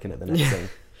instantly be looking at the next thing.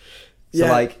 So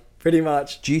like, pretty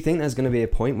much. Do you think there's going to be a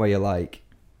point where you're like,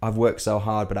 I've worked so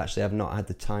hard, but actually I've not had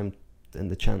the time and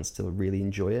the chance to really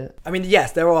enjoy it? I mean,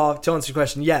 yes, there are, to answer your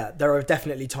question, there are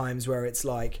definitely times where it's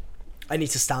like, I need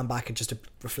to stand back and just to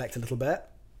reflect a little bit.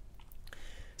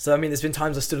 So, I mean, there's been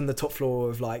times I stood on the top floor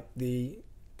of like the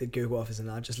Google office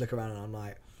and I just look around and I'm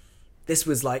like, this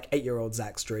was like 8-year-old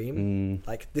Zack's dream.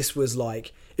 Like, this was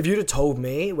like, if you'd have told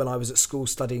me when I was at school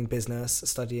studying business,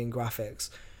 studying graphics,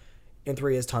 in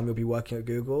 3 years' time you'll be working at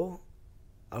Google,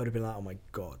 I would have been like, oh my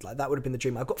God, like that would have been the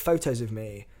dream. I've got photos of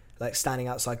me like standing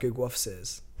outside Google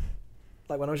offices.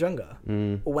 Like when I was younger,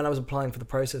 or when I was applying for the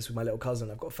process with my little cousin,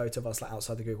 I've got a photo of us like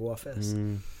outside the Google office.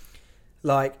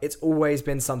 Like, it's always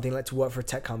been something like to work for a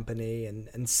tech company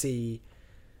and see,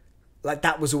 like,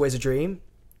 that was always a dream.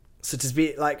 So to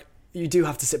be like, you do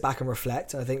have to sit back and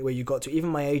reflect. And I think where you got to, even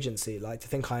my agency, like to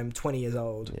think I'm 20 years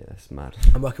old. Yeah, it's mad.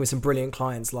 I'm working with some brilliant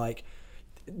clients. Like,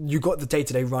 you got the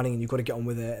day-to-day running and you've got to get on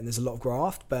with it. And there's a lot of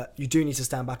graft, but you do need to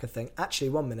stand back and think, actually,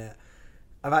 1 minute,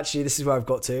 this is where I've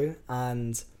got to.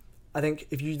 And I think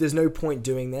there's no point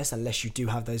doing this unless you do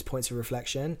have those points of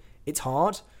reflection. It's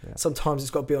hard. Yeah. Sometimes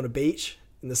it's got to be on a beach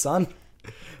in the sun.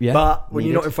 Yeah, but when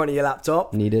you're not in front of your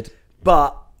laptop. Needed.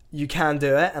 But you can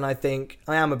do it. And I think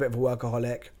I am a bit of a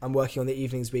workaholic. I'm working on the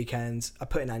evenings, weekends. I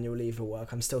put in annual leave for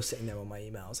work. I'm still sitting there on my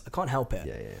emails. I can't help it.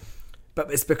 Yeah.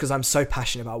 But it's because I'm so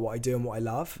passionate about what I do and what I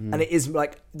love. And it is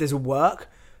like, there's a work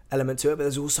element to it, but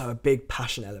there's also a big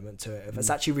passion element to it. That's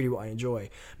actually really what I enjoy.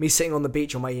 Me sitting on the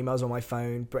beach on my emails on my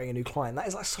phone, bringing a new client, that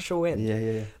is like such a win.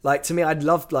 Yeah. Like, to me, I'd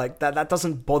love like that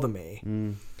doesn't bother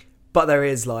me. But there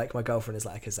is like, my girlfriend is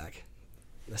like, okay, Zack,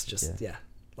 let's just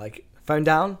like phone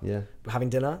down. We're having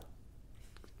dinner.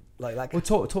 Like well,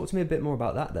 talk to me a bit more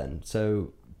about that then.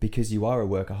 So, because you are a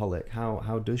workaholic,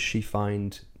 how does she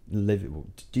find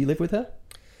do you live with her?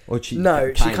 Or she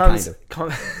comes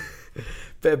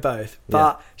bit of both,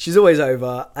 but she's always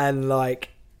over, and like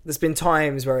there's been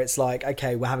times where it's like,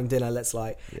 okay, we're having dinner,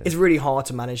 it's really hard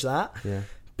to manage that. Yeah.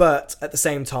 But at the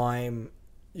same time,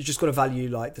 you just got to value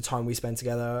like the time we spend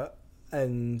together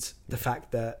and the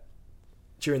fact that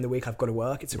during the week I've got to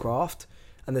work. It's a craft.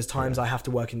 And there's times I have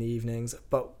to work in the evenings.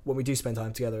 But when we do spend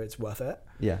time together, it's worth it.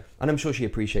 Yeah. And I'm sure she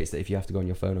appreciates that if you have to go on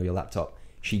your phone or your laptop,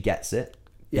 she gets it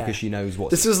because she knows what.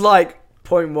 This was like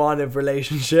point one of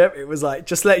relationship. It was like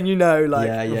just letting you know,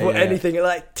 like before anything,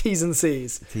 like T's and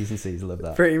C's. T's and C's, I love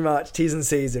that. Pretty much T's and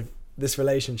C's of this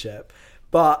relationship.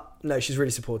 But no, she's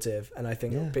really supportive, and I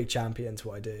think a big champion to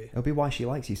what I do. It'll be why she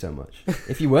likes you so much.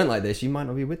 If you weren't like this, you might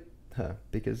not be with her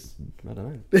because I don't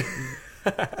know.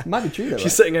 It might be true though.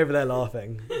 She's sitting over there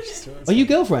laughing. Are you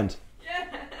girlfriend? Yeah.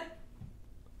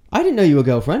 I didn't know you were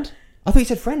girlfriend. I thought you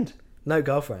said friend. No,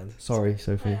 girlfriend. Sorry,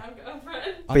 Sophie. I am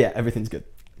girlfriend. Oh yeah, everything's good.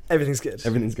 Everything's good.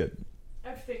 Everything's good.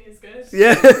 Everything is good.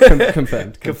 Yeah.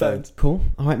 Confirmed. Cool.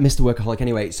 All right, Mr. Workaholic.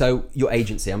 Anyway, so your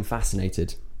agency, I'm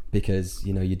fascinated because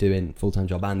you know you're doing full-time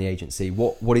job and the agency.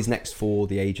 What is next for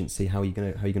the agency? How are you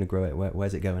gonna grow it?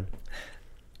 Where's it going?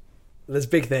 There's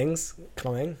big things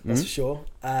coming, that's for sure.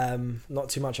 Not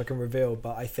too much I can reveal,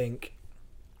 but I think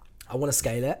I want to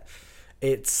scale it.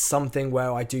 It's something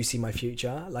where I do see my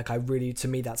future. Like to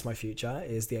me, that's my future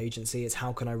is the agency. It's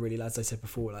how can I really, as I said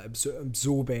before, like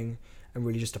absorbing and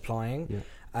really just applying.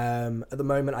 Yeah. At the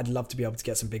moment, I'd love to be able to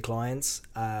get some big clients,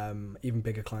 even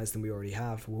bigger clients than we already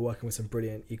have. We're working with some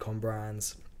brilliant e-com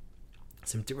brands,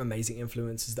 some amazing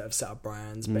influencers that have set up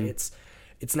brands, but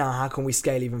it's now how can we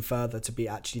scale even further to be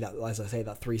actually that, as I say,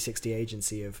 that 360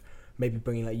 agency of maybe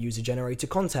bringing like user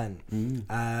generated content.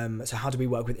 So how do we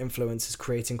work with influencers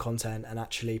creating content and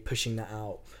actually pushing that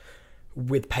out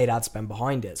with paid ad spend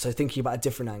behind it? So thinking about a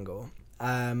different angle,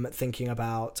 thinking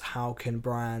about how can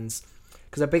brands,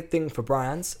 because a big thing for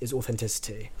brands is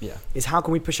authenticity. Yeah, is how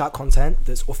can we push out content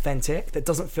that's authentic, that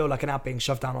doesn't feel like an ad being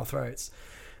shoved down our throats.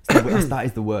 That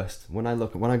is the worst. When I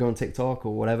go on TikTok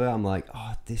or whatever, I'm like,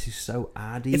 oh, this is so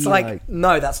addy. It's like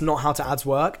no, that's not how ads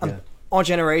work. And our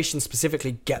generation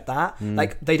specifically get that.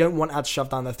 Like they don't want ads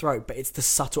shoved down their throat, but it's the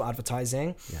subtle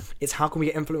advertising. Yeah. It's how can we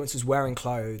get influencers wearing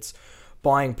clothes,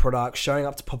 buying products, showing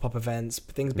up to pop-up events,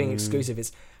 things being exclusive.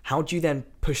 It's how do you then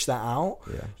push that out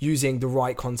using the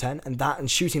right content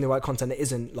and shooting the right content that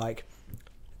isn't like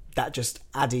that just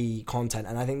addy content.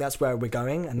 And I think that's where we're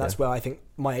going, and that's where I think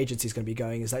my agency is going to be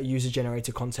going, is that user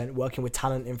generated content, working with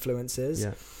talent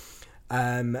influencers,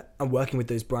 and working with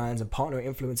those brands and partnering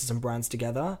influencers and brands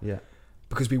together. Yeah.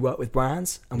 Because we work with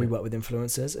brands and we work with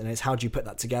influencers, and it's how do you put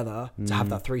that together to have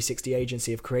that 360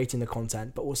 agency of creating the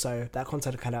content, but also that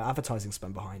content kind of advertising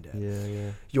spend behind it.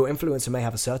 Yeah. Your influencer may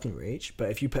have a certain reach, but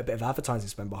if you put a bit of advertising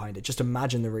spend behind it, just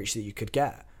imagine the reach that you could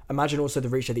get. Imagine also the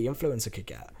reach that the influencer could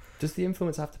get. Does the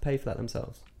influencer have to pay for that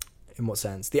themselves? In what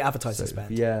sense? The advertising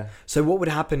spend. Yeah. So what would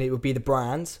happen? It would be the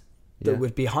brand that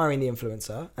would be hiring the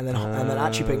influencer and then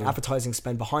actually putting advertising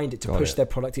spend behind it to push their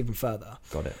product even further.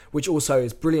 Got it. Which also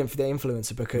is brilliant for the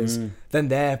influencer because then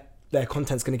their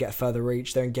content's going to get further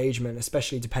reach, their engagement,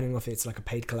 especially depending on if it's like a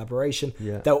paid collaboration,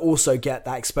 they'll also get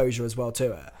that exposure as well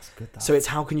to it. That's good. So it's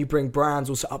how can you bring brands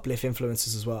also uplift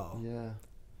influencers as well? Yeah.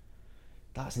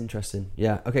 That's interesting.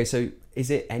 Yeah. Okay. So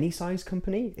is it any size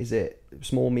company? Is it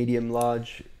small, medium,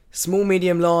 large? Small,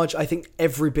 medium, large. I think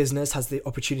every business has the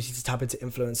opportunity to tap into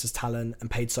influencers, talent,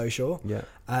 and paid social. Yeah.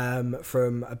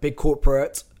 From a big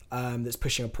corporate that's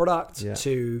pushing a product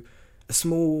to a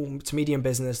small to medium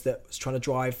business that's trying to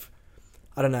drive,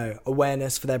 I don't know,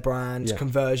 awareness for their brand,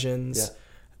 conversions. Yeah.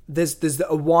 There's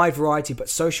a wide variety, but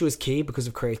social is key because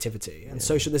of creativity. And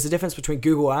social, there's a difference between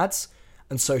Google Ads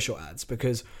and social ads,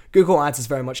 because Google Ads is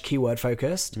very much keyword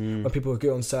focused when people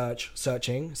go on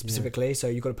searching specifically. So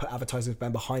you've got to put advertising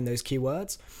spend behind those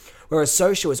keywords. Whereas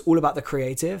social is all about the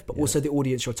creative, but also the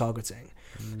audience you're targeting.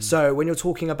 So when you're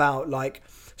talking about like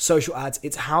social ads,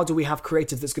 it's how do we have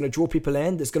creative that's going to draw people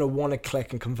in, that's going to want to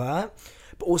click and convert,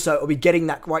 but also are we getting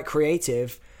that right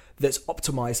creative that's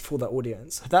optimized for that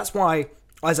audience? That's why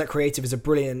Zack Creative is a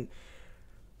brilliant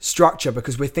structure,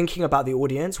 because we're thinking about the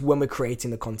audience when we're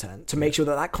creating the content to make sure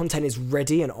that that content is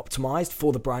ready and optimized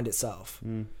for the brand itself.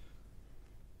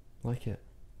 Like it.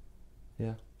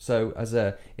 Yeah. So as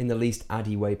in the least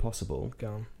addy way possible, go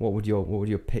on. What would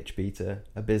your pitch be to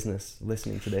a business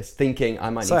listening to this, thinking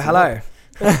I might need to hello.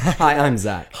 Hi, I'm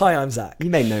Zack. Hi, I'm Zack. You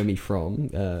may know me from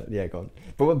go on.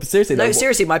 But seriously,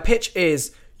 seriously, my pitch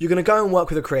is you're going to go and work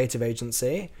with a creative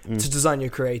agency to design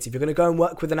your creative. You're going to go and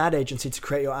work with an ad agency to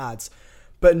create your ads.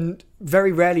 But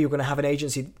very rarely you're going to have an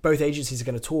agency, both agencies are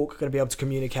going to talk, going to be able to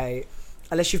communicate,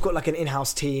 unless you've got like an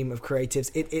in-house team of creatives.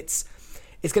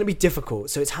 it's going to be difficult.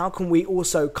 So it's how can we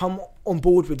also come on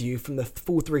board with you from the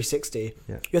full 360.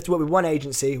 Yeah. You have to work with one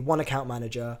agency, one account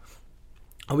manager,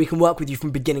 and we can work with you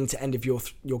from beginning to end of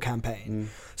your campaign.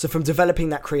 So from developing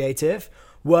that creative,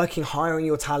 hiring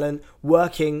your talent,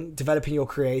 developing your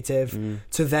creative,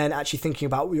 to then actually thinking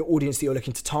about your audience that you're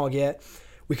looking to target.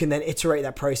 We can then iterate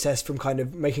that process from kind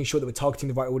of making sure that we're targeting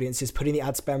the right audiences, putting the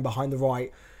ad spend behind the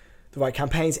right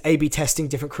campaigns, A/B testing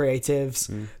different creatives,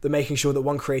 then making sure that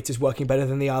one creative is working better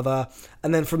than the other.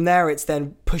 And then from there, it's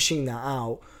then pushing that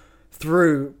out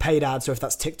through paid ads. So if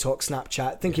that's TikTok,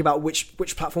 Snapchat, thinking about which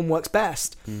platform works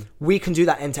best. We can do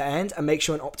that end to end and make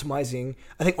sure and optimizing.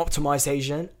 I think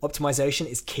optimization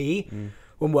is key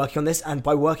when working on this. And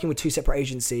by working with two separate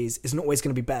agencies is not always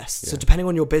going to be best. So depending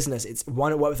on your business, it's why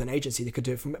not work with an agency that could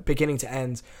do it from beginning to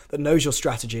end, that knows your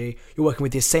strategy. You're working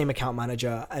with the same account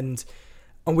manager, and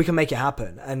we can make it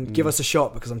happen. And give us a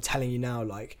shot, because I'm telling you now,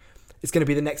 like, it's going to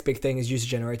be the next big thing is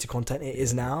user-generated content. It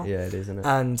is now. Yeah, it is, isn't it?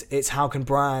 And it's how can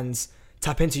brands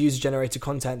tap into user-generated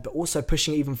content, but also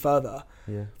pushing it even further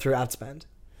through ad spend.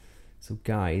 So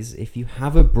guys, if you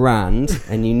have a brand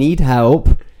and you need help,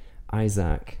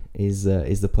 Zack is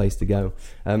the place to go.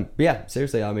 But yeah,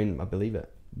 seriously, I mean, I believe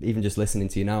it. Even just listening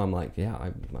to you now, I'm like,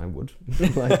 yeah, I would.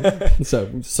 Like,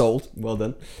 so sold. Well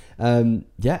done.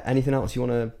 Yeah. Anything else you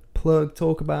want to plug,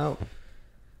 talk about?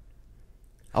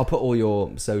 I'll put all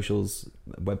your socials,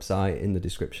 website in the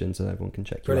description so everyone can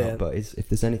check you out. But if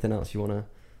there's anything else you want to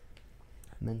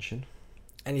mention,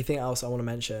 anything else I want to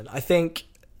mention, I think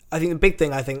the big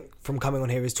thing from coming on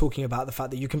here is talking about the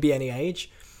fact that you can be any age.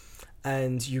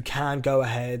 And you can go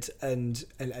ahead and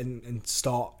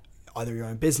start either your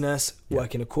own business,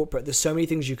 work in a corporate. There's so many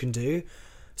things you can do.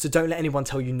 So don't let anyone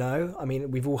tell you no. I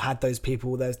mean, we've all had those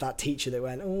people. There's that teacher that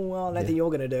went, oh, well, I don't think you're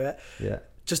going to do it. Yeah.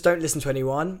 Just don't listen to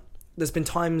anyone. There's been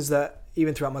times that,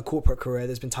 even throughout my corporate career,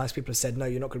 there's been times people have said, no,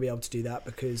 you're not going to be able to do that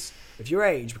because of your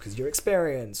age, because of your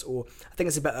experience, or I think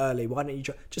it's a bit early. Why don't you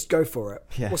just go for it?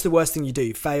 Yeah. What's the worst thing you do?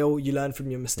 You fail, you learn from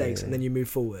your mistakes, and then you move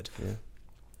forward. Yeah.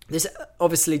 This,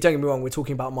 obviously, don't get me wrong, we're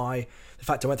talking about the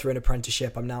fact I went through an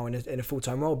apprenticeship, I'm now in a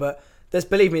full-time role, but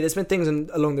believe me, there's been things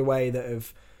along the way that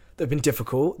have been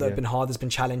difficult, that have been hard, there's been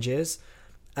challenges,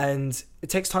 and it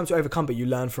takes time to overcome, but you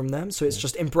learn from them. So it's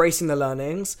just embracing the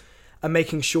learnings and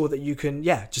making sure that you can,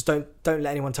 just don't let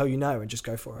anyone tell you no and just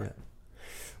go for it.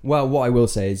 Well, what I will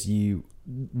say is you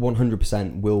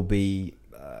 100% will be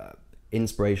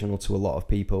inspirational to a lot of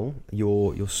people.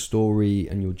 Your story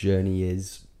and your journey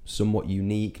is somewhat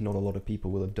unique. Not a lot of people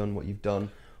will have done what you've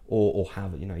done, or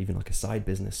have, even like a side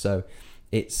business. So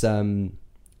it's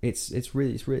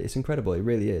incredible. It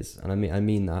really is, and I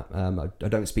mean that. I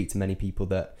don't speak to many people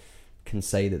that can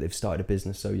say that they've started a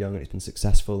business so young and it's been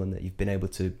successful, and that you've been able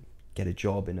to get a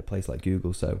job in a place like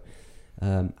Google. So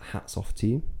hats off to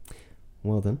you.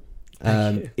 Well done.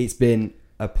 Thank you. It's been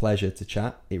a pleasure to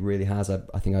chat. It really has.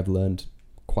 I think I've learned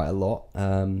quite a lot.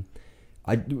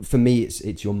 For me,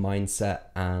 it's your mindset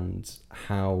and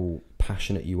how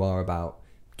passionate you are about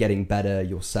getting better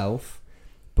yourself,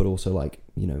 but also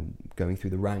going through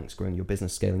the ranks, growing your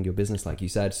business, scaling your business, like you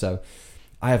said. So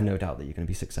I have no doubt that you're going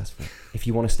to be successful. If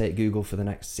you want to stay at Google for the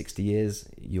next 60 years,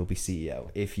 you'll be CEO.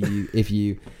 If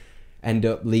you end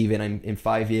up leaving in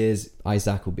 5 years,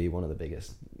 Zack will be one of the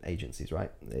biggest agencies,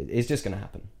 right? It's just going to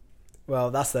happen.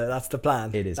 Well, that's the plan.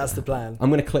 It is. That's the plan. I'm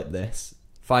going to clip this.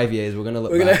 5 years, we're going to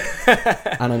look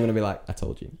back and I'm going to be like, I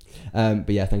told you. But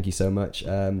yeah, thank you so much.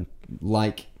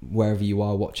 Wherever you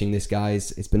are watching this,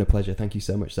 guys, it's been a pleasure. Thank you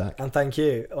so much, Zack. And thank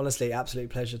you. Honestly, absolute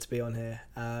pleasure to be on here.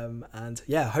 And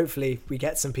yeah, hopefully we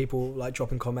get some people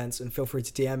dropping comments, and feel free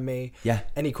to DM me. Yeah.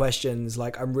 Any questions.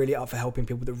 I'm really up for helping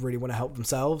people that really want to help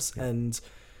themselves. Yeah. And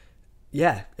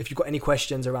yeah, if you've got any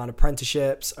questions around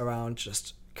apprenticeships, around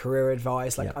just career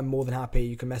advice, I'm more than happy.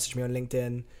 You can message me on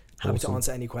LinkedIn. Happy to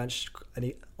answer any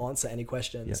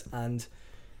questions. Yeah. And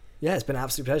yeah, it's been an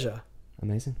absolute pleasure.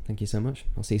 Amazing. Thank you so much.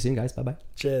 I'll see you soon, guys. Bye-bye.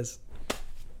 Cheers.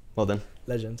 Well done.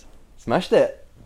 Legend. Smashed it.